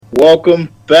Welcome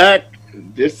back.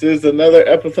 This is another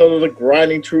episode of the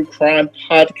Grinding True Crime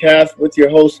Podcast with your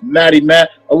host, Matty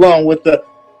Matt, along with the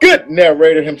good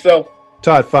narrator himself,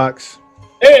 Todd Fox.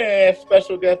 And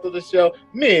special guest of the show,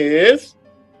 Ms.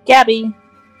 Gabby.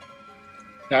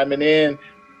 Chiming in.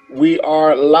 We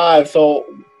are live, so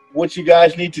what you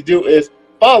guys need to do is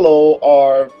follow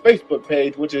our Facebook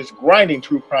page, which is Grinding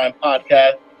True Crime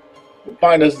Podcast. You'll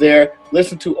find us there.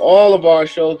 Listen to all of our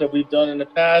shows that we've done in the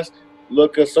past.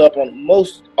 Look us up on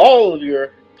all of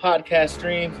your podcast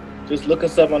streams. Just look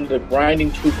us up on the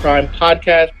Grinding True Crime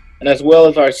Podcast, and as well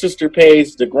as our sister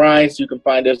page, The Grinds. You can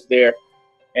find us there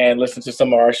and listen to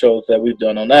some of our shows that we've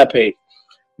done on that page.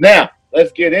 Now,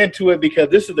 let's get into it because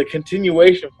this is the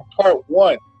continuation from part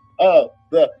one of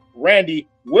the Randy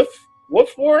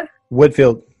Whitfield.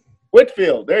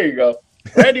 There you go.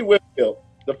 Randy Whitfield,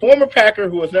 the former Packer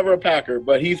who was never a Packer,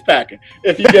 but he's packing.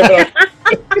 If you get what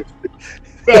I'm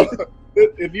So,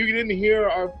 if you didn't hear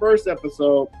our first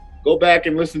episode, go back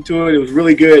and listen to it. It was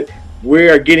really good. We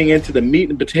are getting into the meat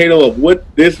and potato of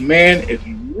what this man is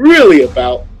really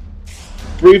about.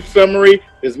 Brief summary: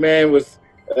 this man was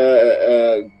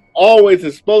always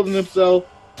exposing himself.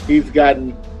 He's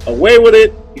gotten away with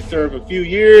it. He served a few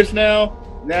years now.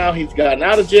 Now he's gotten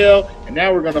out of jail, and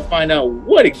now we're going to find out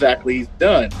what exactly he's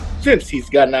done since he's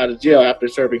gotten out of jail after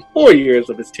serving 4 years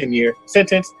of his 10-year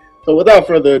sentence. So without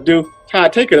further ado,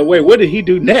 Todd, take it away. What did he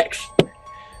do next?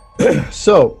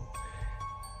 So,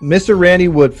 Mr. Randy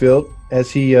Whitfield,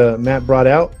 as Matt brought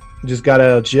out, just got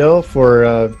out of jail for,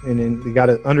 and he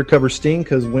got an undercover sting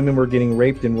because women were getting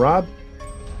raped and robbed.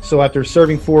 So after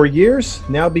serving 4 years,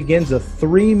 now begins a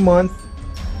 3-month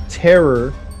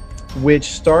terror, which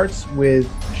starts with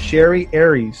Sherry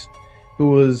Aries,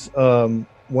 who was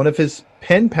one of his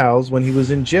pen pals when he was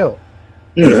in jail.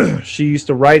 She used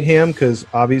to write him because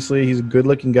obviously he's a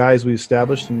good-looking guy, as we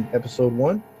established in episode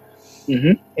 1.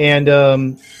 Mm-hmm.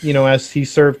 And as he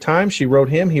served time, she wrote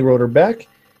him. He wrote her back.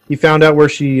 He found out where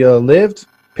she lived,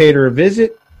 paid her a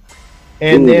visit,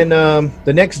 and then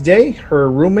the next day,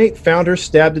 her roommate found her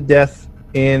stabbed to death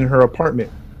in her apartment.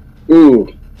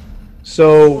 Ooh.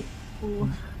 So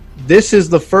this is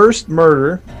the first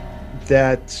murder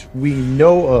that we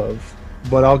know of,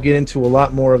 but I'll get into a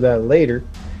lot more of that later.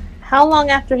 How long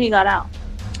after he got out?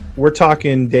 We're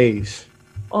talking days.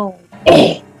 Oh.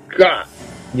 Oh, God.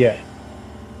 Yeah.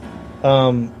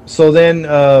 So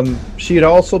then she had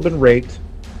also been raped.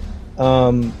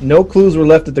 No clues were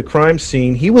left at the crime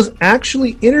scene. He was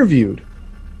actually interviewed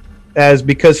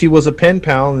because he was a pen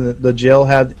pal, and the jail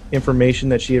had information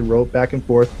that she had wrote back and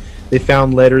forth. They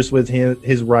found letters with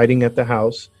his writing at the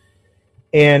house.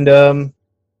 And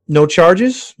no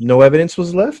charges, no evidence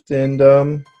was left,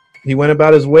 and he went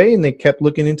about his way, and they kept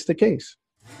looking into the case.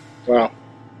 Wow.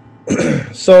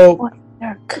 So, What the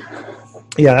heck?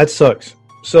 yeah, that sucks.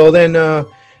 So then, now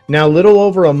a little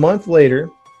over a month later,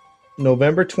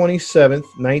 November 27th,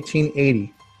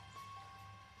 1980,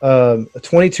 a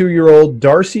 22-year-old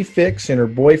Darcy Fix and her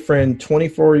boyfriend,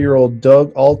 24-year-old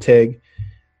Doug Alteg,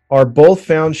 are both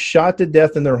found shot to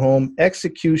death in their home,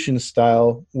 execution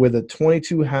style, with a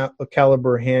 .22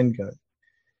 caliber handgun.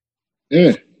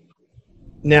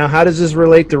 Now, how does this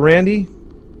relate to Randy?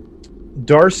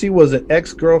 Darcy was an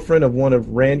ex-girlfriend of one of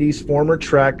Randy's former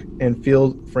track and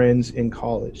field friends in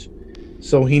college.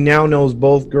 So he now knows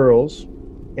both girls,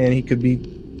 and he could be,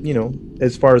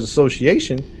 as far as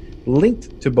association,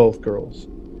 linked to both girls.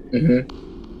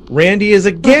 Mm-hmm. Randy is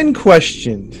again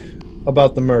questioned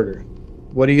about the murder.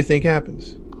 What do you think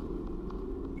happens?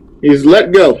 He's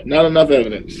let go. Not enough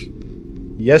evidence.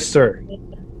 Yes, sir.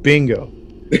 Bingo.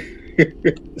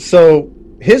 So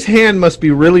his hand must be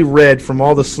really red from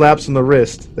all the slaps on the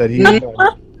wrist that he had.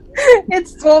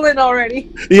 It's swollen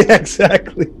already. Yeah,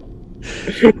 exactly.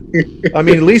 I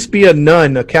mean, at least be a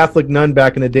nun, a Catholic nun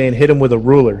back in the day, and hit him with a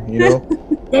ruler,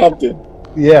 Something.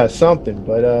 Yeah, something.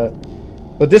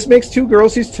 But this makes two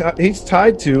girls he's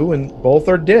tied to, and both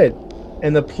are dead.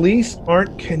 And the police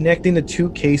aren't connecting the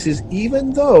two cases,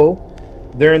 even though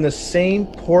they're in the same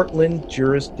Portland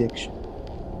jurisdiction.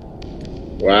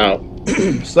 Wow.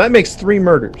 So that makes 3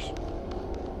 murders.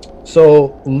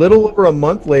 So a little over a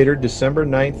month later, December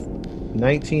 9th,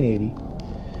 1980.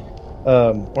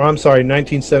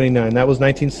 1979. That was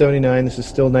 1979. This is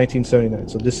still 1979.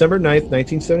 So December 9th,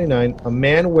 1979, a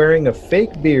man wearing a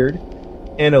fake beard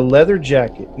and a leather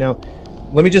jacket. Now,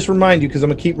 let me just remind you, because I'm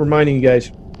going to keep reminding you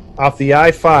guys, off the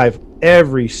I-5,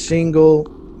 every single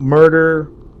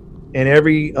murder and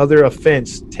every other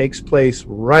offense takes place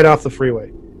right off the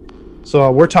freeway. So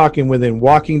we're talking within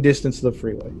walking distance of the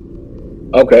freeway.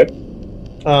 Okay.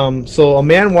 So a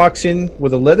man walks in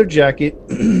with a leather jacket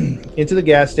into the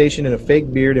gas station and a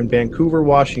fake beard in Vancouver,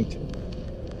 Washington,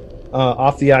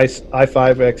 off the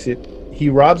I-5 exit. He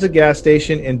robs a gas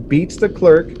station and beats the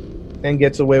clerk and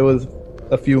gets away with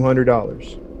a few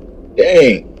 $100s.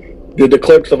 Dang. Did the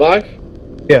clerk survive?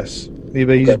 Yes, but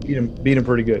he just beat him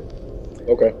pretty good.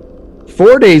 Okay.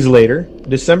 4 days later,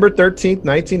 December 13th,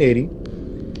 1980,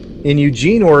 in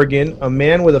Eugene, Oregon, a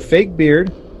man with a fake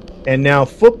beard and now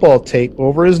football tape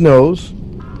over his nose,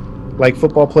 like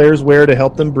football players wear to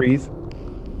help them breathe.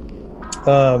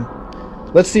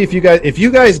 Let's see if you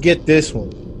guys get this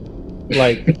one.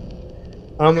 Like,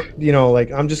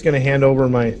 I'm just gonna hand over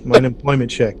my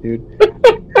unemployment check, dude.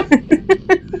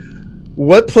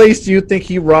 What place do you think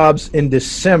he robs in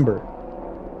December?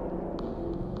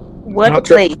 What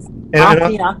place?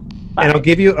 And I'll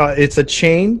give you. It's a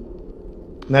chain,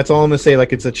 and that's all I'm gonna say.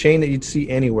 Like, it's a chain that you'd see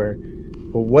anywhere.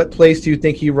 But what place do you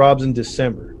think he robs in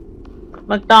December?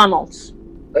 McDonald's.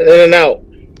 In-N-Out.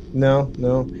 No.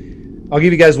 I'll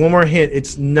give you guys one more hint.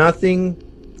 It's nothing.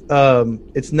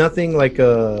 It's nothing like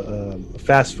a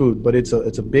fast food, but it's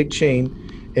a big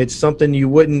chain. It's something you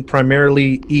wouldn't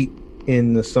primarily eat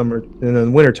in the summer, in the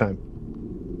wintertime.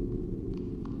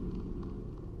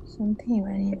 Something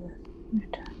right here.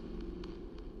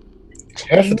 It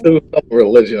has to do with some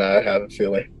religion, I have a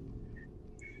feeling.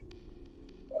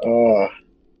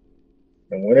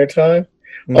 In wintertime?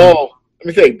 Mm. Oh, let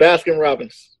me think. Baskin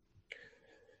Robbins.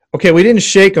 Okay, we didn't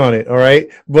shake on it, all right?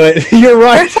 But you're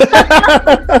right.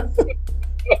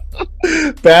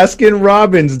 Baskin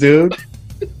Robbins, dude.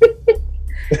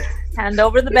 Hand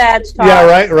over the badge, Todd. Yeah,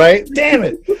 right. Damn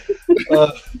it.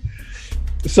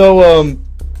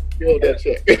 Yo, that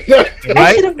shit.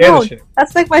 I should have known.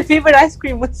 That's like my favorite ice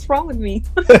cream. What's wrong with me?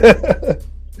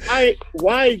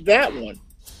 Why that one?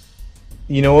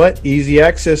 You know what? Easy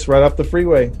access right off the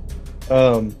freeway.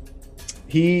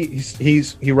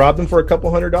 He robbed them for a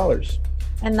couple $100s.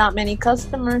 And not many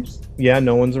customers. Yeah,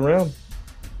 no one's around.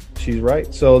 She's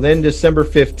right. So then December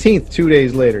 15th, 2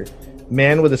 days later,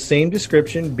 man with the same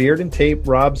description, beard and tape,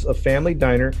 robs a family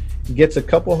diner, gets a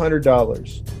couple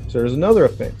 $100s. So there's another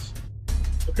offense.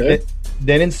 Okay.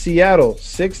 Then in Seattle,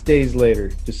 6 days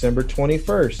later, December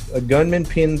 21st, a gunman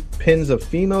pins a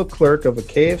female clerk of a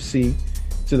KFC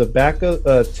to the back of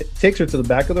takes her to the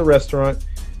back of the restaurant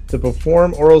to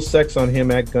perform oral sex on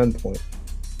him at gunpoint.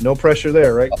 No pressure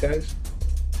there, right, guys?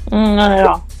 Not at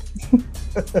all.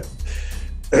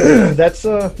 That's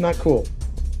not cool.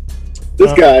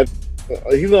 This guy,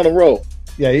 he's on a roll.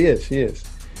 Yeah, he is.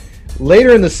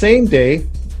 Later in the same day,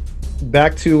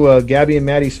 back to Gabby and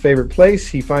Maddie's favorite place,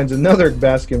 he finds another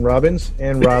Baskin Robbins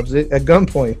and robs it at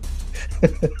gunpoint.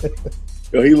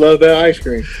 Yo, he loved that ice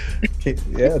cream.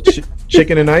 Yeah,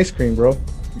 chicken and ice cream, bro.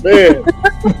 Man.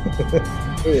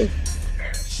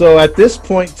 So at this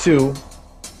point, too,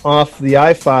 off the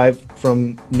I-5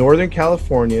 from Northern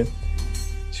California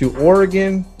to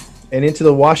Oregon and into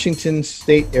the Washington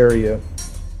state area,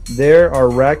 there are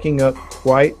racking up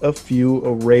quite a few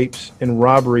rapes and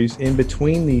robberies in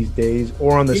between these days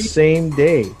or on the same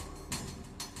day.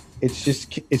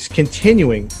 It's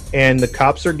continuing, and the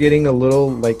cops are getting a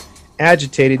little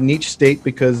agitated in each state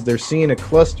because they're seeing a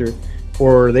cluster,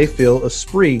 or they feel a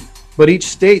spree. But each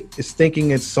state is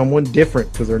thinking it's someone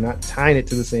different because they're not tying it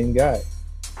to the same guy.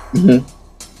 Mm-hmm.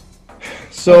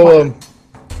 So,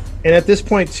 and at this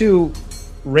point too,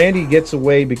 Randy gets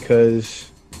away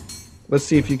because, let's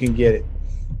see if you can get it.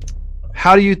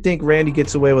 How do you think Randy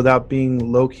gets away without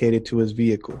being located to his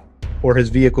vehicle, or his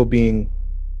vehicle being,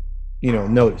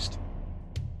 noticed?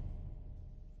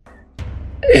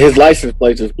 His license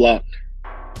plate is blocked.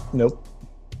 Nope.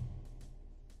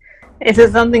 Is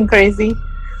it something crazy?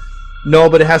 No,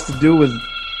 but it has to do with,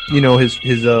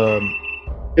 his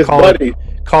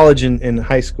college and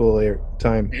high school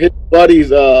time. His buddies,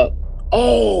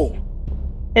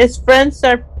 his friends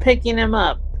are picking him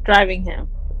up, driving him.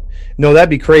 No, that'd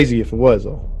be crazy if it was,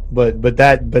 though. But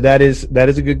that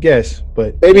is a good guess.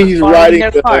 But maybe he's riding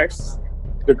their cars.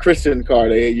 The Christian car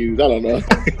they use. I don't know.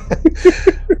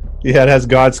 Yeah, it has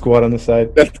God Squad on the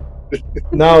side.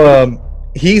 Now,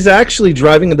 he's actually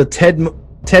driving the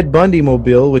Ted Bundy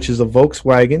mobile, which is a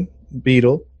Volkswagen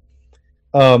Beetle.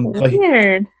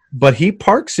 Weird. But he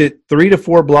parks it 3 to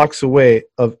 4 blocks away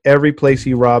of every place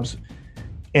he robs,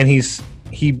 and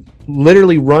he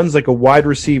literally runs like a wide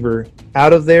receiver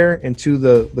out of there and to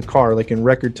the car, like in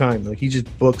record time. Like, he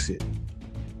just books it.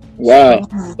 Wow.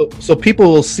 So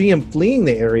people will see him fleeing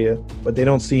the area, but they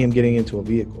don't see him getting into a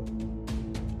vehicle.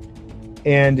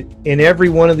 And in every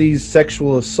one of these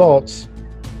sexual assaults,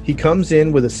 he comes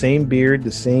in with the same beard,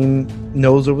 the same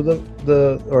nose over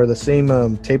the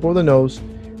same tape over the nose,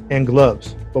 and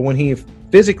gloves. But when he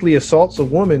physically assaults a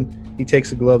woman, he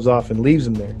takes the gloves off and leaves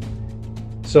them there.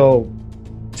 So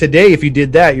today, if you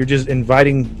did that, you're just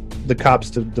inviting the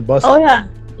cops to bust. Oh yeah,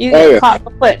 you get caught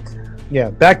real quick. Yeah,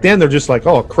 back then they're just like,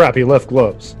 oh crap, he left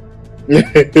gloves.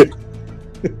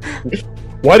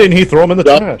 Why didn't he throw them in the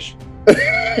trash?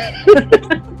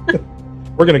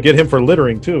 We're gonna get him for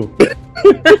littering too.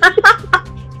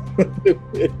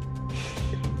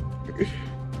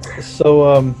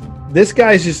 So this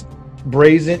guy's just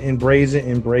brazen.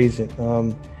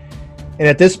 And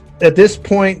at this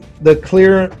point, the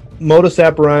clear modus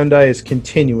operandi is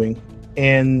continuing,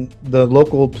 and the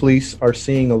local police are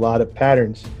seeing a lot of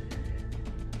patterns.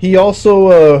 He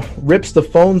also rips the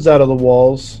phones out of the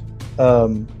walls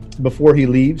before he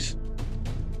leaves,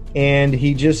 and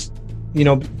he just,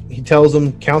 he tells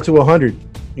them count to 100.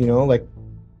 Like,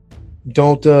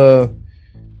 don't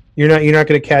you're not going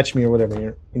to catch me or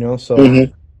whatever. So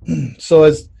Mm-hmm. So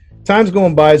as time's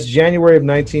going by, it's January of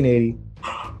 1980.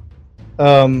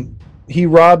 He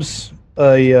robs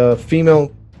a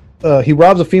female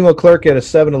clerk at a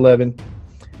 7-Eleven,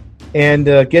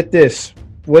 and get this.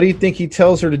 What do you think he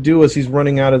tells her to do as he's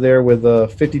running out of there with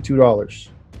 $52?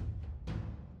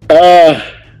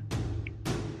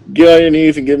 Get on your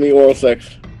knees and give me oral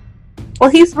sex.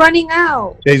 Well, he's running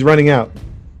out. Yeah, he's running out.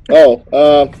 Oh,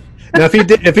 now if he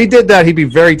did that, he'd be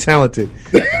very talented.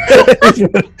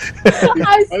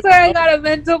 I swear I got a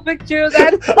mental picture of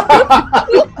that.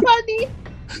 So funny.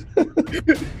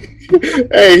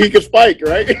 Hey, he can spike,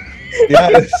 right?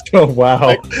 Yeah. Oh,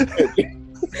 wow.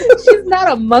 She's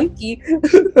not a monkey.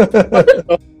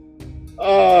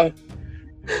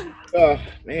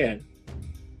 Man.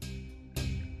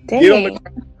 Dang. Get on the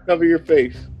ground, cover your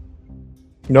face.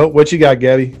 Nope. What you got,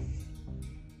 Gabby?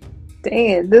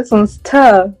 Dang, this one's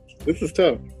tough. This is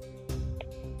tough.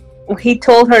 Well, he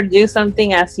told her to do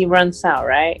something as he runs out,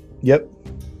 right? Yep.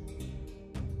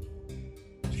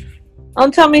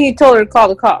 Don't tell me he told her to call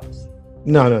the cops.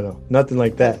 No. Nothing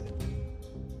like that.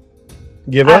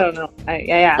 Give up? I don't know.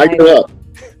 I give up.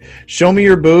 Show me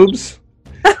your boobs.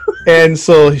 And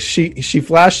so she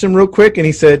flashed him real quick, and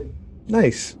he said,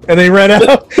 nice. And then he ran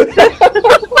out.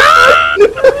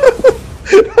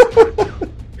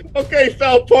 Okay,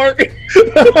 South Park.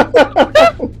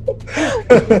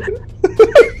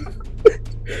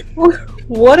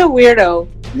 What a weirdo.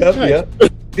 Yep.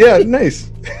 Yeah,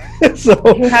 nice. So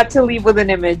He had to leave with an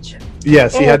image.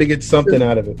 yes, he had to get something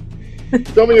out of it.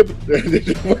 Show me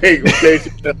wait, okay.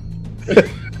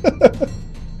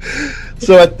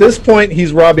 So at this point,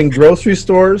 he's robbing grocery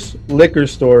stores, liquor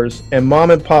stores, and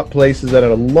mom and pop places at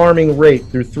an alarming rate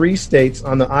through 3 states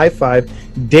on the I-5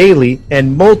 daily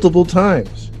and multiple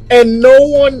times. And no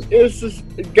one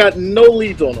got no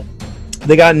leads on them.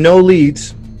 They got no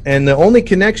leads, and the only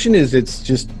connection is it's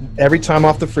just every time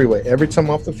off the freeway,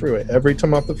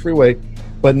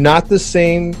 but not the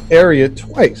same area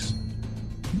twice.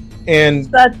 And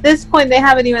So at this point, they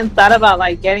haven't even thought about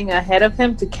getting ahead of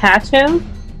him to catch him.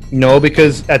 no,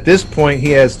 because at this point he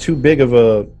has too big of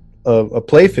a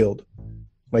play field.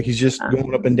 Like he's just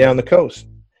going up and down the coast.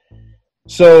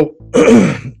 So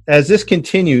as this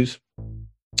continues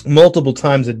multiple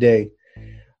times a day,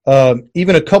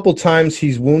 even a couple times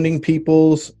he's wounding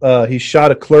people. He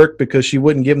shot a clerk because she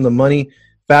wouldn't give him the money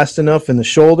fast enough in the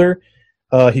shoulder.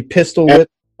 He pistol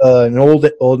whipped an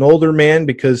older man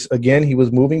because, again, he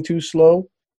was moving too slow.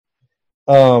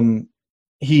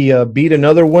 He beat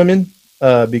another woman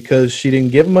because she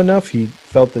didn't give him enough. He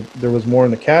felt that there was more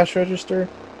in the cash register.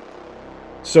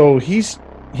 So he's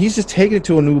just taking it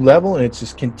to a new level, and it's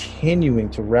just continuing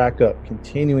to rack up.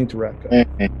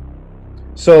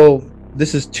 So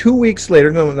this is 2 weeks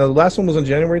later. No, the last one was on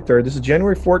January 3rd. This is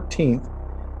January 14th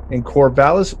in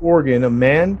Corvallis, Oregon. A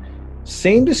man,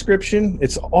 same description.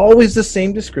 It's always the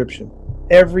same description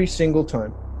every single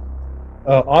time.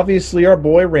 Obviously, our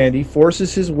boy Randy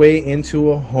forces his way into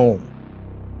a home.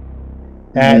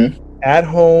 At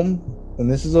home,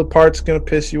 and this is the part that's going to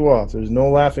piss you off. There's no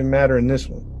laughing matter in this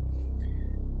one.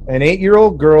 An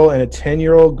 8-year-old girl and a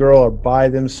 10-year-old girl are by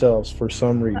themselves for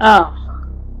some reason. Oh.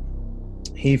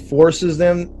 He forces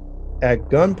them at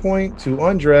gunpoint to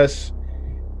undress,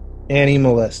 and he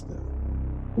molests them.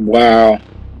 Wow.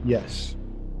 Yes.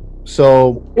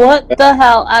 So What the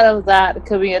hell out of that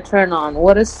could be a turn on?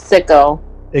 What a sicko.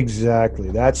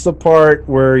 exactly. That's the part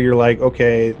where you're like,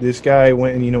 okay, this guy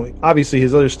went and, obviously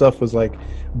his other stuff was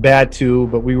bad too,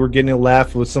 but we were getting a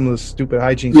laugh with some of the stupid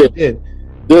hijinks he did.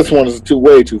 This one is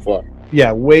way too far.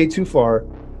 Yeah, way too far.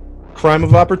 Crime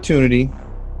of opportunity.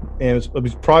 And it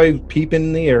was probably peeping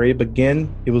in the area, but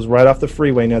again, it was right off the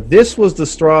freeway. Now, this was the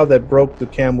straw that broke the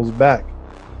camel's back.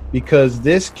 because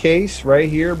this case right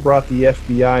here brought the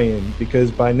FBI in,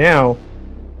 because by now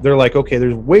they're like, okay,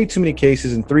 there's way too many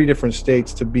cases in 3 different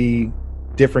states to be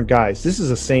different guys. This is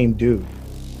the same dude.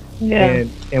 Yeah.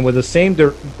 And with the same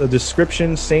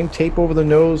description, same tape over the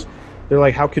nose, they're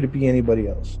like, how could it be anybody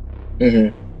else?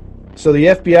 Mm-hmm. So the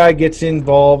FBI gets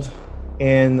involved,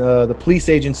 and the police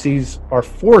agencies are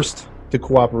forced to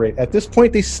cooperate. At this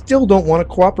point, they still don't want to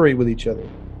cooperate with each other.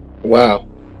 Wow.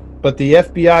 But the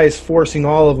FBI is forcing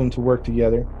all of them to work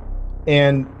together,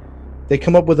 and they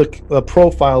come up with a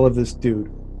profile of this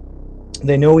dude.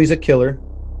 They know he's a killer,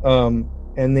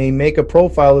 and they make a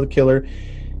profile of the killer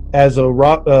as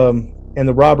and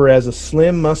the robber as a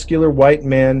slim, muscular white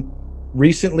man,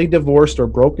 recently divorced or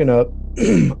broken up,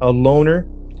 a loner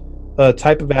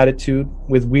type of attitude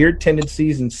with weird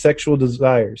tendencies and sexual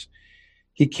desires.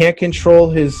 He can't control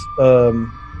his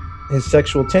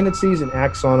sexual tendencies and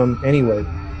acts on them anyway.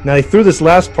 Now, they threw this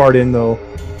last part in, though,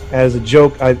 as a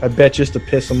joke, I bet just to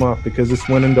piss him off, because this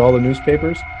went into all the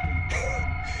newspapers.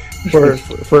 For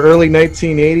early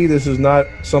 1980, this is not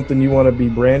something you want to be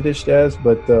brandished as,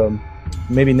 but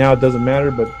maybe now it doesn't matter.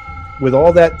 But with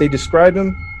all that they describe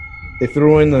him, they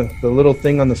threw in the little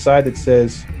thing on the side that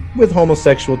says, with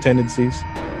homosexual tendencies.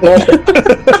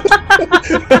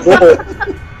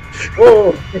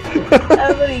 Whoa.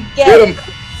 That's what he Get gets.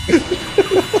 him.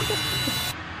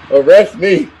 Arrest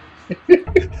me.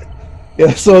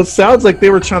 Yeah, so it sounds like they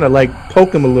were trying to like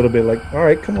poke him a little bit, like, all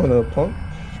right, come on, punk.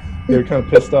 They were kind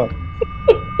of pissed off.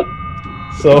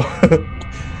 So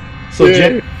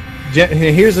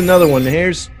here's another one.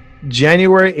 Here's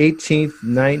January 18th,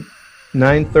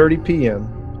 9:30 p.m.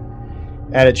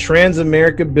 at a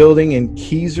Transamerica building in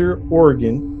Keyser,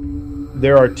 Oregon.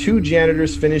 There are 2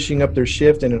 janitors finishing up their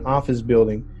shift in an office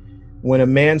building when a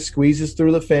man squeezes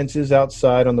through the fences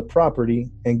outside on the property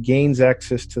and gains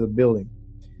access to the building.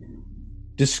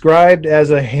 Described as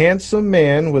a handsome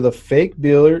man with a fake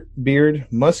beard,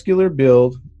 muscular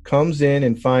build, comes in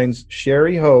and finds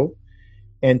Sherry Ho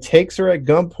and takes her at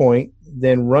gunpoint,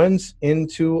 then runs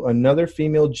into another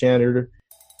female janitor,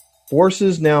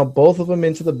 forces now both of them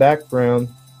into the back room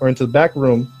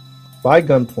by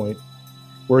gunpoint,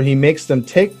 where he makes them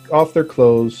take off their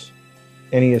clothes,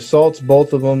 and he assaults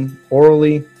both of them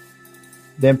orally,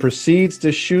 then proceeds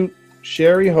to shoot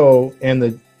Sherry Ho and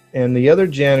the other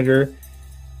janitor,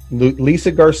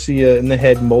 Lisa Garcia, in the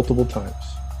head multiple times.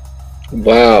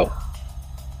 Wow.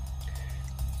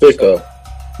 Sicko.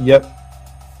 Yep.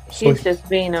 He's just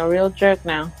being a real jerk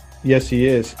now. Yes, he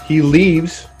is. He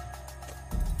leaves.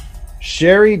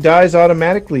 Sherry dies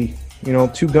automatically.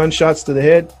 2 gunshots to the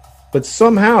head. But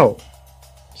somehow,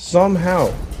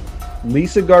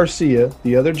 Lisa Garcia,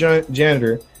 the other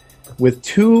janitor, with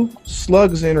 2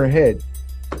 slugs in her head,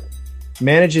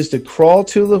 manages to crawl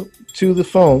to the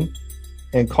phone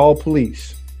and call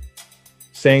police,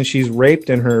 saying she's raped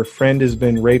and her friend has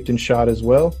been raped and shot as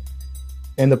well.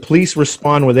 And the police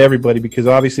respond with everybody, because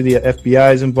obviously the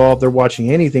FBI is involved. They're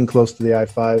watching anything close to the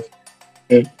I-5.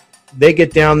 Mm. They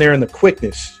get down there in the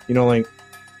quickness, like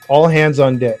all hands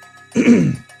on deck.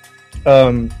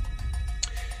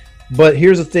 But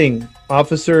here's the thing.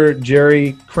 Officer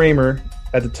Jerry Kramer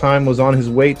at the time was on his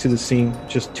way to the scene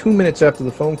just 2 minutes after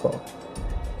the phone call.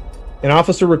 An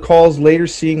officer recalls later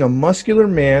seeing a muscular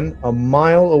man a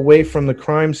mile away from the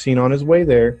crime scene on his way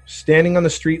there, standing on the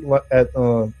street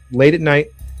late at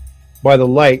night by the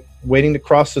light, waiting to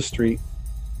cross the street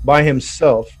by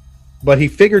himself. But he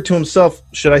figured to himself,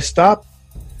 should I stop?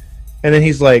 And then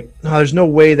he's like, no, there's no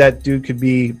way that dude could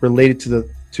be related to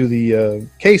the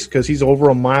case, because he's over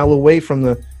a mile away from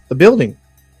the building.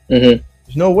 Mm-hmm.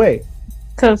 There's no way.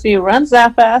 Because he runs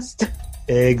that fast.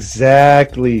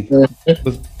 Exactly.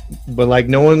 But like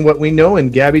knowing what we know,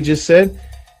 and Gabby just said,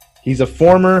 he's a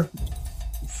former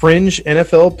fringe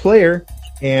NFL player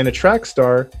and a track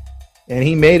star, and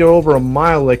he made it over a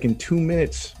mile like in 2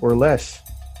 minutes or less.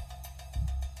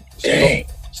 Dang.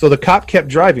 So the cop kept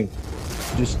driving,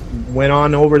 just went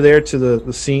on over there to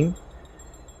the scene.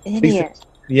 Idiot.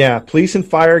 Police and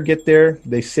fire get there.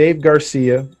 They save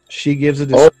Garcia. She gives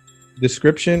a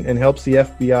description and helps the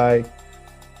FBI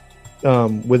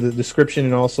with a description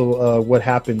and also what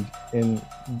happened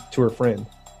to her friend.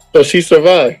 So she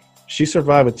survived. She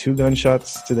survived with 2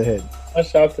 gunshots to the head.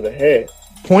 Gunshot to the head.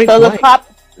 Point So blank.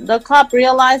 the cop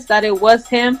realized that it was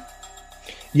him.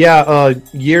 Yeah,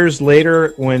 years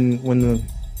later, when the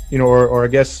or I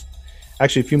guess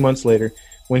actually a few months later,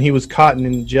 when he was caught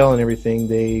in jail and everything,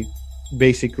 they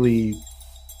basically,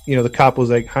 the cop was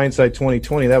like, hindsight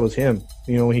 2020, that was him.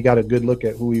 When he got a good look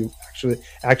at who he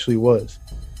actually was.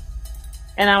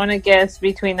 And I want to guess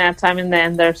between that time and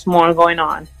then, there's more going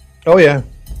on. Oh yeah,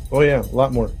 Oh yeah, a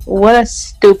lot more. What a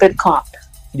stupid cop.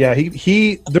 Yeah,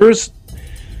 there's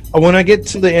when I get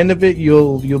to the end of it,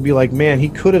 you'll be like, man, he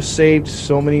could have saved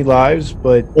so many lives,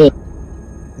 but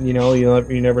you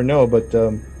never know. But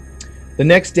the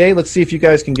next day, let's see if you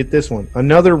guys can get this one.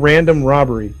 Another random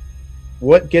robbery.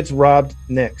 What gets robbed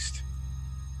next?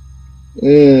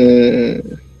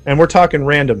 And we're talking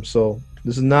random, so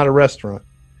this is not a restaurant.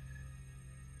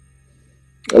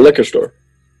 A liquor store.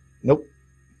 Nope.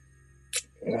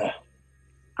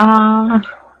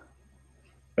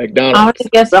 McDonald's. I would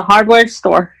guess a hardware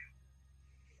store.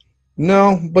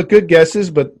 No, but good guesses.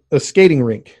 But a skating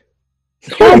rink.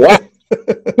 Oh, wow.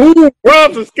 Who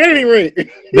robs a skating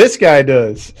rink? This guy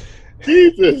does.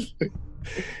 Jesus.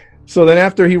 So then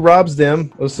after he robs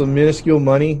them with some minuscule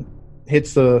money,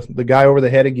 hits the guy over the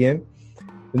head again.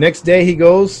 The next day he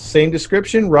goes, same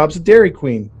description, robs a Dairy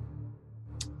Queen.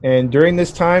 And during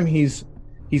this time, he's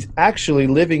actually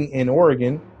living in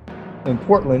Oregon, in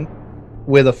Portland,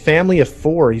 with a family of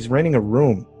 4. He's renting a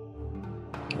room.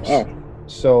 Wow.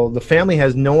 So the family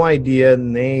has no idea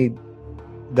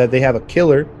that they have a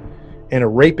killer and a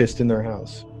rapist in their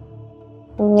house.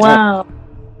 Wow.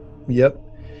 Yep.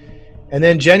 And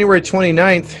then January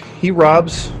 29th, he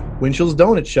robs Winchell's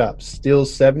Donut Shop,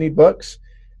 steals $70,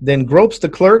 then gropes the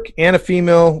clerk and a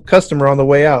female customer on the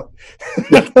way out.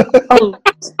 Oh,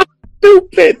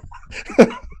 Stupid.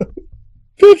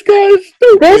 This guy is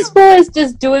stupid. this boy is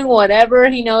just doing whatever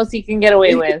he knows he can get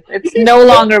away with. It's no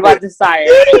longer about desire.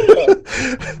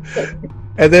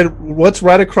 And then what's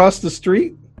right across the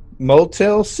street?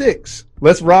 Motel 6.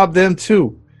 Let's rob them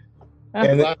too.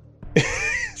 And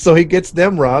so he gets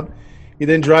them robbed. He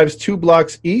then drives 2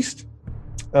 blocks east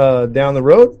down the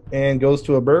road and goes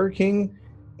to a Burger King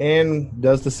and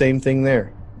does the same thing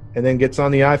there. And then gets on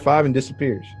the I-5 and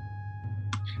disappears.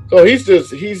 So he's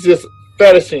just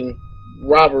fetishing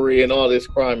robbery and all this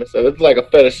crime and stuff. It's like a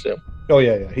fetish to him. Oh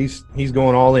yeah. He's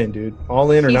going all in, dude.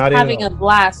 All in or He's not in. having a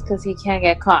blast because he can't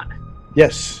get caught.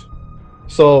 Yes.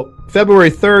 So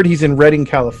February 3rd, he's in Redding,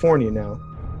 California now.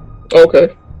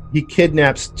 Okay. He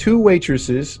kidnaps 2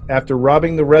 waitresses after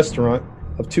robbing the restaurant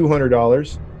of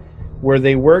 $200. Where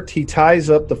they worked, he ties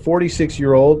up the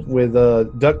 46-year-old with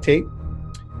duct tape,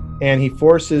 and he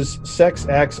forces sex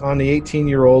acts on the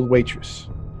 18-year-old waitress.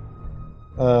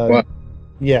 Wow.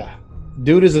 Yeah.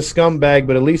 Dude is a scumbag,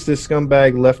 but at least this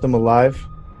scumbag left him alive.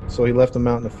 So he left him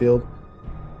out in the field.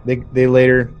 They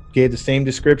later gave the same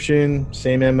description,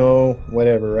 same MO,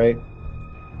 whatever, right?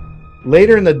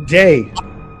 Later in the day,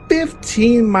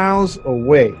 15 miles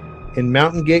away in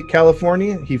Mountain Gate,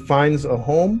 California, he finds a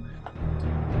home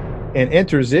and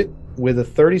enters it with a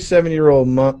 37-year-old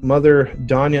mother,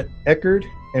 Danya Eckerd,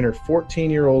 and her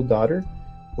 14-year-old daughter,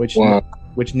 which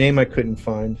name I couldn't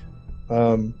find.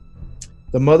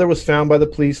 The mother was found by the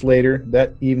police later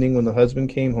that evening when the husband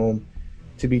came home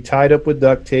to be tied up with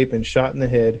duct tape and shot in the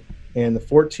head. And the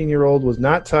 14-year-old was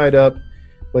not tied up,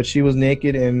 but she was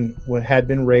naked and had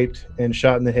been raped and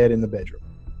shot in the head in the bedroom.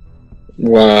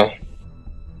 Wow.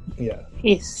 Yeah.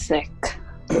 He's sick.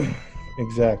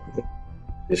 Exactly.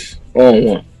 It's on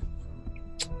one.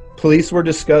 Police were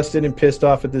disgusted and pissed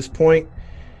off at this point.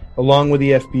 Along with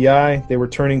the FBI, they were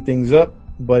turning things up,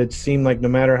 but it seemed like no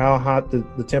matter how hot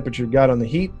the temperature got on the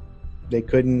heat, they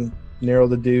couldn't narrow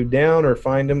the dude down or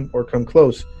find him or come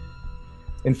close.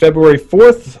 In February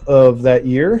 4th of that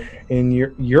year, in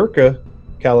Eureka,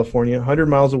 California, 100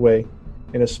 miles away,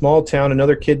 in a small town,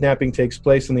 another kidnapping takes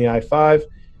place on the I-5.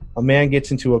 A man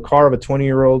gets into a car of a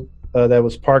 20-year-old that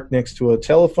was parked next to a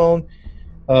telephone.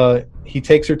 He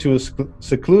takes her to a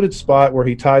secluded spot where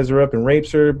he ties her up and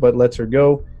rapes her, but lets her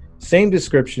go. Same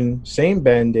description, same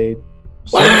Band-Aid.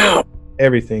 Wow.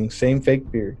 Everything, same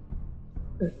fake beard.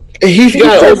 He's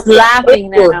got just laughing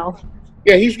now.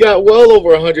 Yeah, he's got well over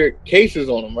 100 cases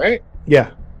on him, right?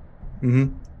 Yeah.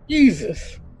 Mm-hmm.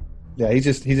 Jesus. Yeah, he's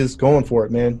just going for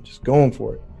it, man. Just going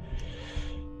for it.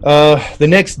 The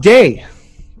next day,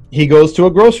 he goes to a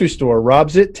grocery store,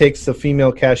 robs it, takes the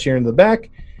female cashier in the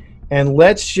back, and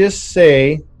let's just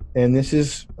say, and this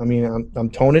is,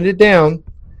 I'm toning it down.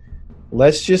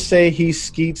 Let's just say he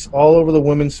skeets all over the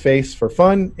woman's face for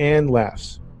fun and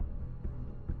laughs.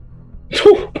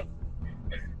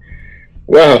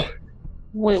 Wow.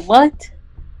 Wait, what?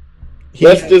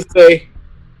 Let's just say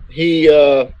he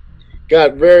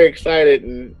got very excited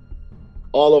and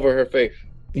all over her face.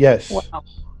 Yes. Wow.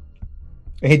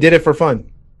 And he did it for fun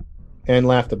and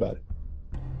laughed about it.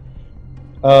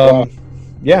 Wow.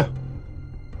 Yeah.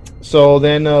 So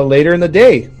then later in the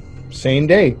day, same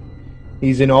day,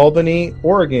 he's in Albany,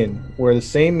 Oregon, where the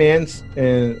same man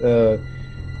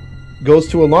goes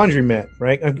to a laundromat,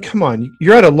 right? I mean, come on,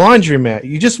 you're at a laundromat.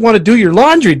 You just want to do your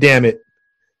laundry, damn it.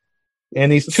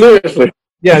 And these two, Seriously.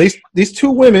 yeah, these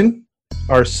two women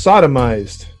are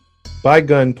sodomized by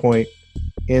gunpoint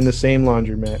in the same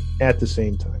laundromat at the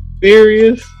same time.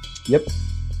 Serious?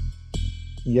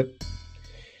 Yep.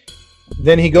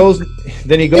 Then he goes.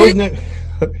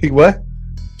 He what?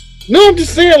 No, I'm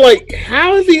just saying, like,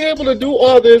 how is he able to do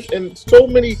all this in so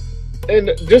many, in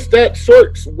just that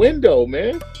short window,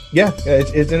 man? Yeah,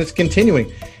 it's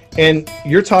continuing, and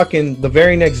you're talking the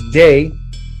very next day.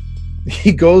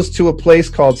 He goes to a place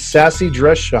called Sassy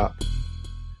Dress Shop.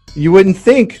 You wouldn't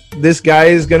think this guy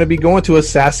is going to be going to a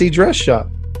sassy dress shop.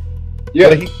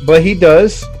 Yeah. But he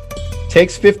does.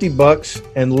 Takes $50,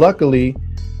 and luckily,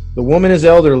 the woman is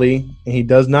elderly, and he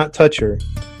does not touch her,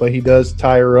 but he does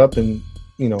tie her up and,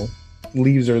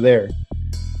 leaves her there.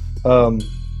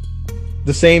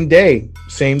 The same day,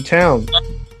 same town,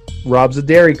 robs a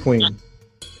Dairy Queen,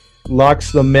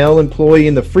 locks the male employee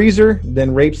in the freezer,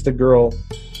 then rapes the girl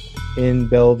in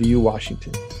Bellevue,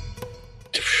 Washington.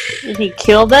 Did he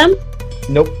kill them?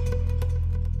 Nope,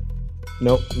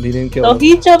 he didn't kill So them.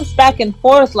 he jumps back and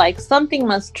forth like something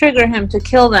must trigger him to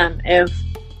kill them if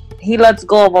he lets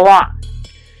go of a lot.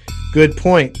 Good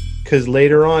point, because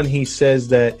later on he says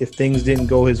that if things didn't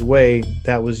go his way,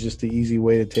 that was just the easy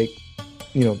way to take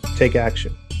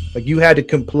action. Like, you had to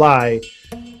comply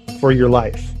for your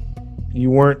life.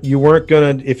 You weren't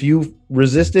gonna, if you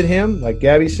resisted him, like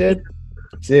Gabby said,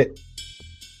 that's it.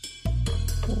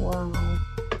 Wow.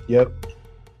 Yep.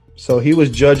 So he was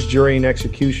judge, jury, and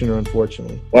executioner,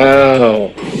 unfortunately.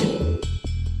 Wow.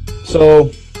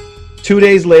 So 2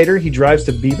 days later, he drives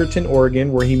to Beaverton,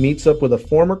 Oregon, where he meets up with a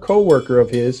former co-worker of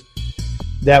his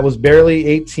that was barely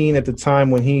 18 at the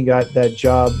time when he got that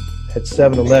job at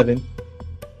 7-Eleven.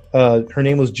 Her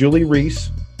name was Julie Reese.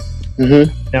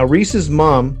 Mm-hmm. Now, Reese's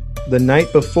mom, the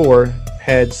night before,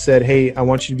 had said, hey, I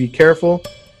want you to be careful.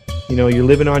 You're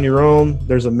living on your own.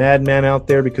 There's a madman out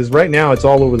there, because right now it's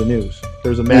all over the news.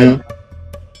 There's a madman. Mm-hmm.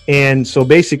 And so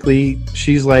basically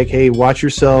she's like, hey, watch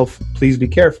yourself. Please be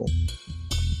careful.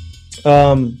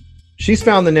 She's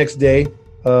found the next day,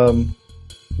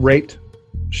 raped,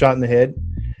 shot in the head.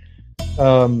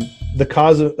 The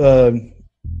cause of,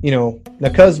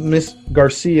 because Miss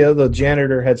Garcia, the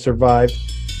janitor, had survived,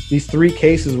 these three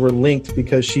cases were linked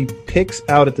because she picks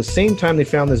out at the same time they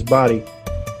found this body,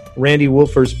 Randy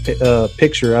Wolfer's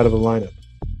picture out of the lineup.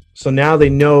 So now they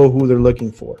know who they're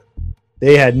looking for.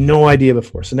 They had no idea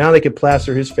before. So now they could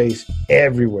plaster his face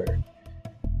everywhere.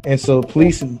 And so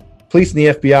police and the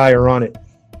FBI are on it.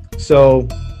 So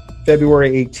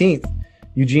February 18th,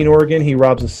 Eugene, Oregon, he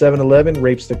robs a 7-Eleven,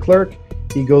 rapes the clerk.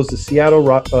 He goes to Seattle,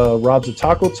 robs a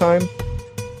Taco Time.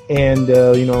 And,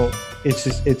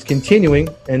 it's continuing.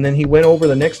 And then he went over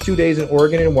the next 2 days in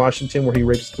Oregon and Washington, where he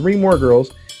rapes 3 more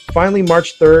girls. Finally,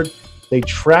 March 3rd, they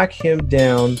track him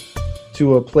down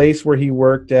to a place where he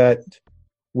worked at,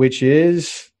 which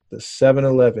is the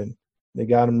 7-Eleven. They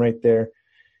got him right there.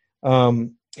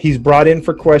 He's brought in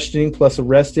for questioning, plus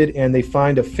arrested, and they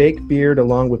find a fake beard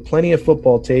along with plenty of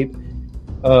football tape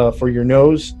for your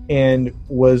nose, and there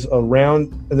was a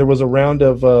round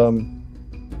of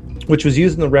which was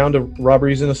used in the round of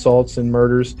robberies and assaults and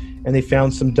murders, and they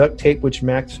found some duct tape which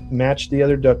matched the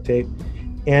other duct tape,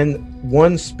 and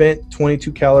one spent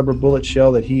 .22 caliber bullet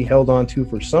shell that he held on to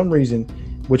for some reason,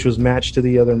 which was matched to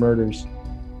the other murders.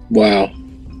 Wow.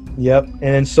 Yep.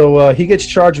 And so he gets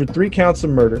charged with 3 counts of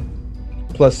murder,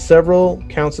 plus several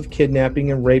counts of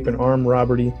kidnapping and rape and armed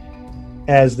robbery,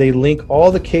 as they link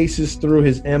all the cases through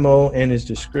his MO and his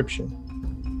description.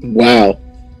 Wow.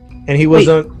 And he was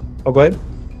on... Oh, go ahead.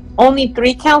 Only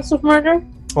 3 counts of murder?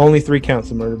 Only 3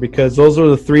 counts of murder, because those are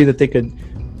the 3 that they could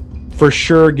for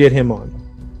sure get him on.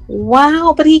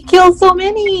 Wow, but he killed so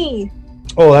many.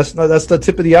 Oh, that's the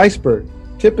tip of the iceberg.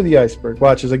 Tip of the iceberg.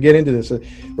 Watch as I get into this.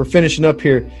 We're finishing up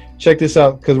here. Check this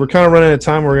out, because we're kind of running out of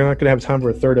time. We're not going to have time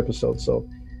for a 3rd episode. So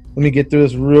let me get through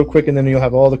this real quick, and then you'll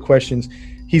have all the questions.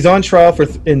 He's on trial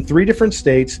in 3 different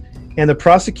states, and the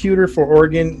prosecutor for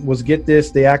Oregon was, get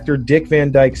this, the actor Dick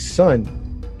Van Dyke's son.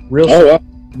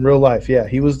 In real life, yeah.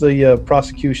 He was the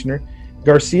prosecutioner.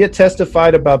 Garcia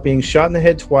testified about being shot in the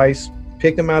head twice,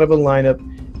 picked him out of a lineup,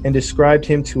 and described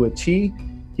him to a T.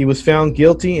 He was found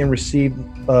guilty and received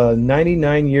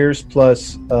 99 years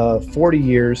plus 40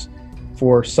 years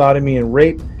for sodomy and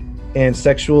rape and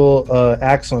sexual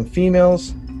acts on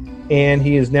females. And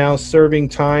he is now serving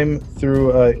time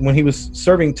through, when he was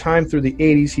serving time through the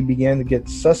 80s, he began to get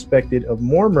suspected of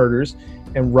more murders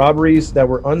and robberies that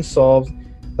were unsolved.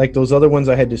 Like those other ones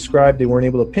I had described, they weren't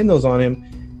able to pin those on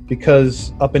him.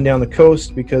 because up and down the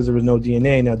coast because there was no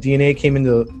DNA. Now DNA came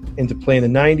into play in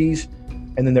the 90s,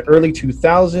 and in the early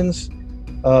 2000s,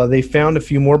 they found a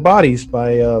few more bodies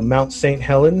by Mount St.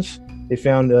 Helens. They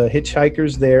found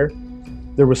hitchhikers there.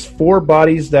 There was 4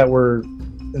 bodies that were,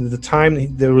 at the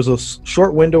time, there was a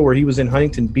short window where he was in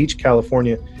Huntington Beach,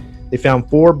 California. They found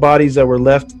 4 bodies that were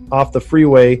left off the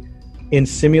freeway in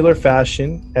similar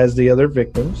fashion as the other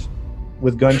victims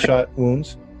with gunshot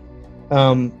wounds.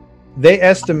 They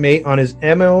estimate on his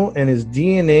MO and his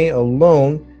DNA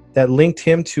alone that linked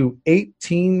him to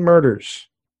 18 murders.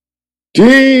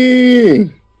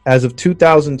 Dang! As of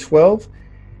 2012.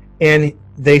 And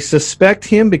they suspect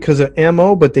him because of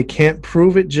MO, but they can't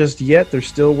prove it just yet. They're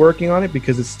still working on it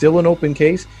because it's still an open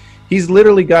case. He's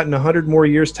literally gotten 100 more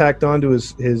years tacked on to his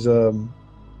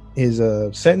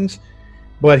sentence,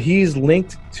 but he's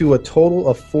linked to a total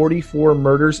of 44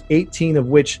 murders, 18 of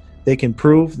which they can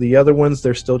prove. The other ones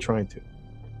they're still trying to.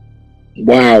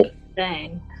 Wow.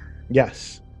 Dang.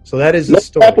 Yes. So that is No the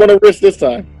story. slap on the wrist this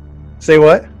time. Say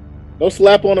what? No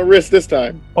slap on the wrist this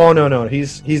time. Oh no.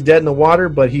 He's dead in the water,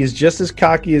 but he's just as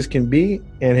cocky as can be,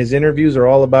 and his interviews are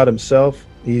all about himself.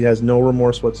 He has no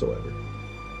remorse whatsoever.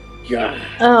 God.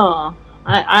 Oh,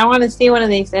 I want to see one of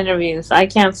these interviews. I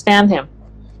can't stand him.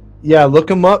 Yeah, look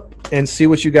him up and see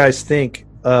what you guys think.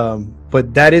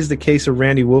 But that is the case of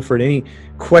Randy Wolford. Any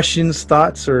questions,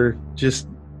 thoughts, or just?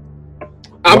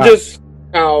 I'm just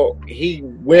how he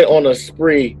went on a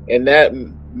spree in that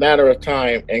matter of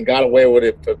time and got away with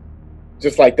it for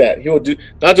just like that. He'll do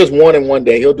not just one in one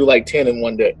day. He'll do like 10 in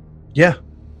one day. Yeah,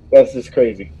 that's just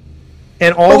crazy.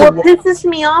 And all what pisses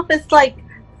me off is like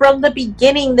from the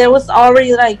beginning there was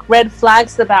already like red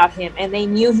flags about him, and they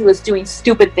knew he was doing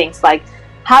stupid things. Like,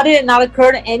 how did it not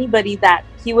occur to anybody that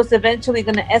he was eventually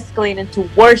going to escalate into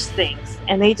worse things,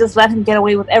 and they just let him get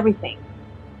away with everything?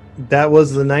 That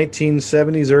was the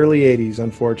 1970s, early 80s,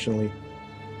 unfortunately.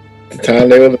 The time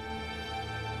they were.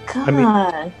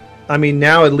 God. I mean,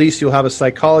 now at least you'll have a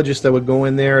psychologist that would go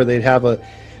in there. They'd have a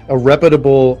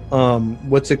reputable,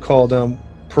 what's it called,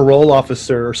 parole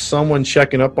officer or someone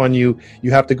checking up on you.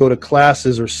 You have to go to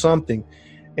classes or something,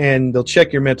 and they'll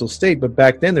check your mental state. But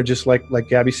back then, they're just like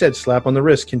Gabby said, slap on the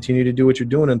wrist, continue to do what you're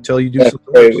doing until you do something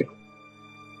crazy.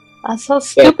 That's so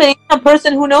stupid. Even a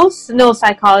person who knows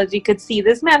psychology could see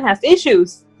this man has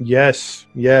issues. Yes.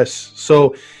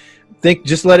 So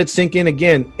just let it sink in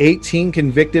again. 18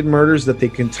 convicted murders that they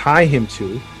can tie him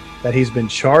to, that he's been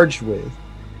charged with,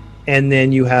 and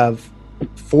then you have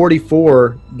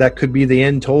 44 that could be the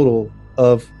end total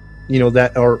of,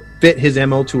 that or fit his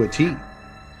MO to a T.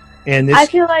 And this, I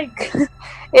feel like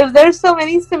if there's so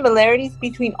many similarities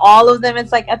between all of them,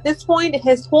 it's like at this point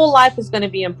his whole life is going to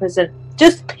be in prison.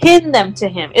 Just pin them to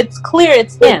him. It's clear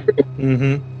it's him.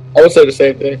 Mm-hmm. I would say the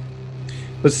same thing.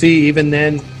 But see, even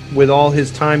then, with all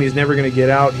his time, he's never going to get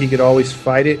out. He could always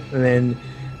fight it, and then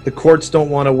the courts don't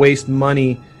want to waste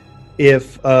money.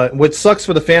 If what sucks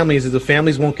for the families is the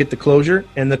families won't get the closure,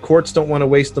 and the courts don't want to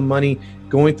waste the money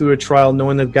going through a trial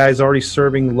knowing the guy's already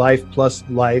serving life plus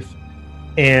life,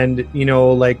 and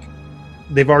like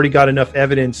they've already got enough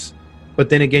evidence. But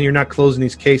then again, you're not closing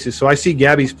these cases. So I see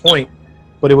Gabby's point,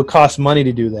 but it would cost money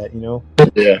to do that.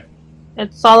 Yeah,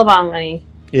 it's all about money.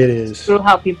 It is. Through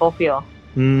how people feel.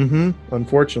 Mm-hmm.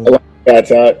 Unfortunately.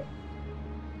 That's out.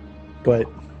 But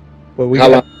we How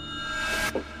got.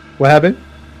 long? What happened?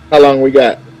 How long we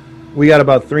got? We got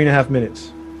about 3.5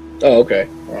 minutes. Oh, okay.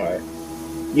 All right.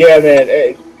 Yeah,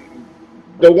 man.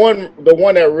 The one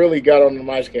that really got on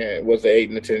my skin was the 8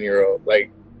 and the 10-year-old.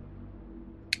 Like,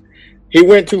 he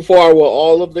went too far with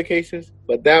all of the cases,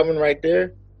 but that one right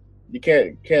there, you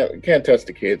can't touch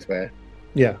the kids, man.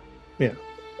 Yeah.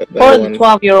 Or the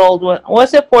 12-year-old.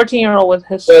 Was it 14-year-old with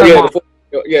his mom?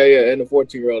 And the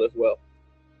 14-year-old as well.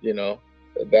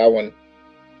 That one.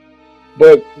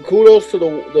 But kudos to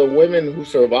the women who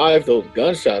survived those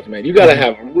gunshots, man. You got to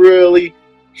have really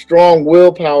strong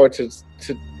willpower to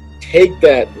take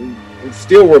that and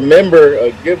still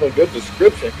remember, give a good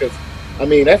description, because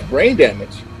that's brain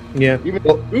damage. Yeah. Even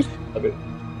the use of it.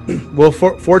 Well,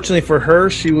 fortunately for her,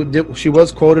 she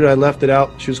was quoted. I left it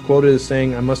out. She was quoted as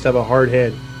saying, "I must have a hard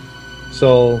head."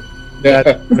 So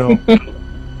that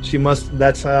she must.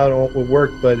 That's how it would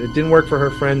work. But it didn't work for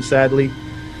her friend, sadly.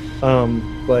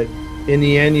 But in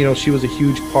the end, she was a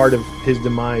huge part of his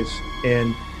demise,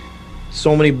 and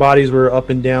so many bodies were up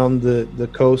and down the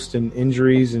coast and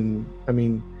injuries. And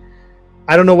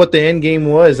I don't know what the end game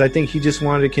was. I think he just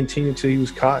wanted to continue till he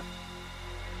was caught.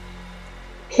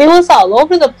 He was all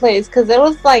over the place because it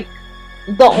was like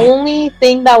the only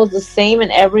thing that was the same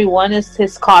in every one is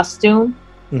his costume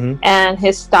and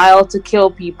his style to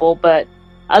kill people. But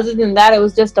Other than that, it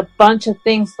was just a bunch of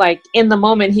things. Like in the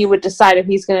moment, he would decide if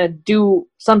he's gonna do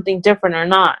something different or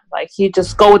not. Like he'd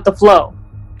just go with the flow.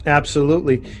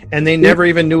 Absolutely. And they never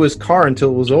even knew his car until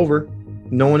it was over.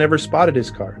 No one ever spotted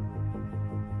his car.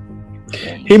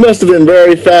 He must have been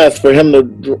very fast for him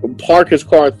to park his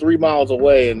car 3 miles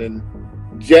away and then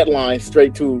jet line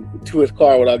straight to his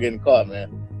car without getting caught, man.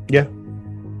 Yeah.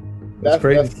 That's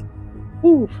crazy.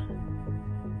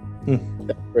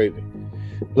 That's crazy.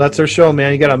 Well, that's our show,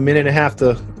 man. You got a minute and a half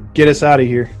to get us out of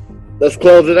here. Let's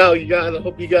close it out, you guys. I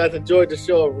hope you guys enjoyed the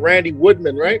show of Randy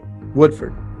Woodman, right?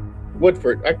 Woodford.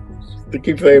 I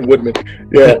keep saying Woodman.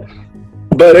 Yeah.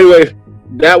 But anyway,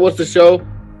 that was the show.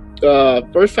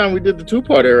 First time we did the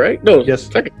 2-parter, right? No,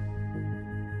 yes. Second.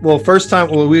 Well, first time.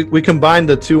 Well, we combined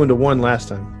the 2 into 1 last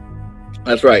time.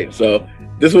 That's right. So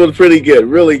this was pretty good,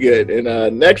 really good.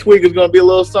 And next week is going to be a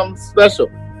little something special.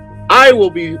 I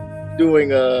will be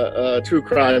doing a true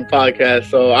crime podcast,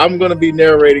 so I'm going to be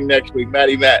narrating next week,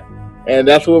 Matty Matt. And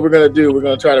that's what we're going to do. We're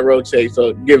going to try to rotate,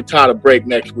 so give Todd a break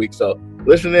next week. So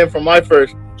listen in for my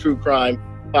first true crime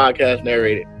podcast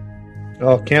narrated.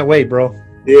 Oh, can't wait, bro.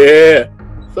 Yeah.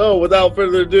 So without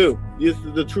further ado, this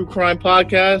is the True Crime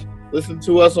Podcast. Listen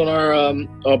to us on our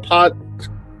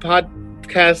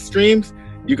podcast streams.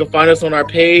 You can find us on our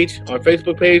page, our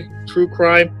Facebook page, True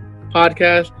Crime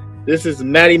Podcast. This is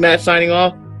Matty Matt signing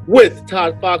off with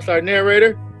Todd Fox, our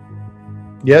narrator.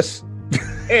 Yes.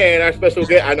 And our special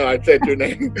guest. I know I said your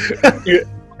name.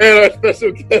 And our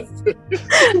special guest,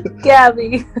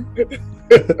 Gabby.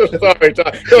 Sorry,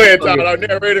 Todd. Go ahead, Todd, our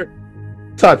narrator.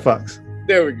 Todd Fox.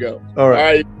 There we go. All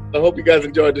right. I hope you guys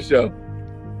enjoyed the show.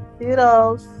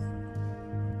 Toodles.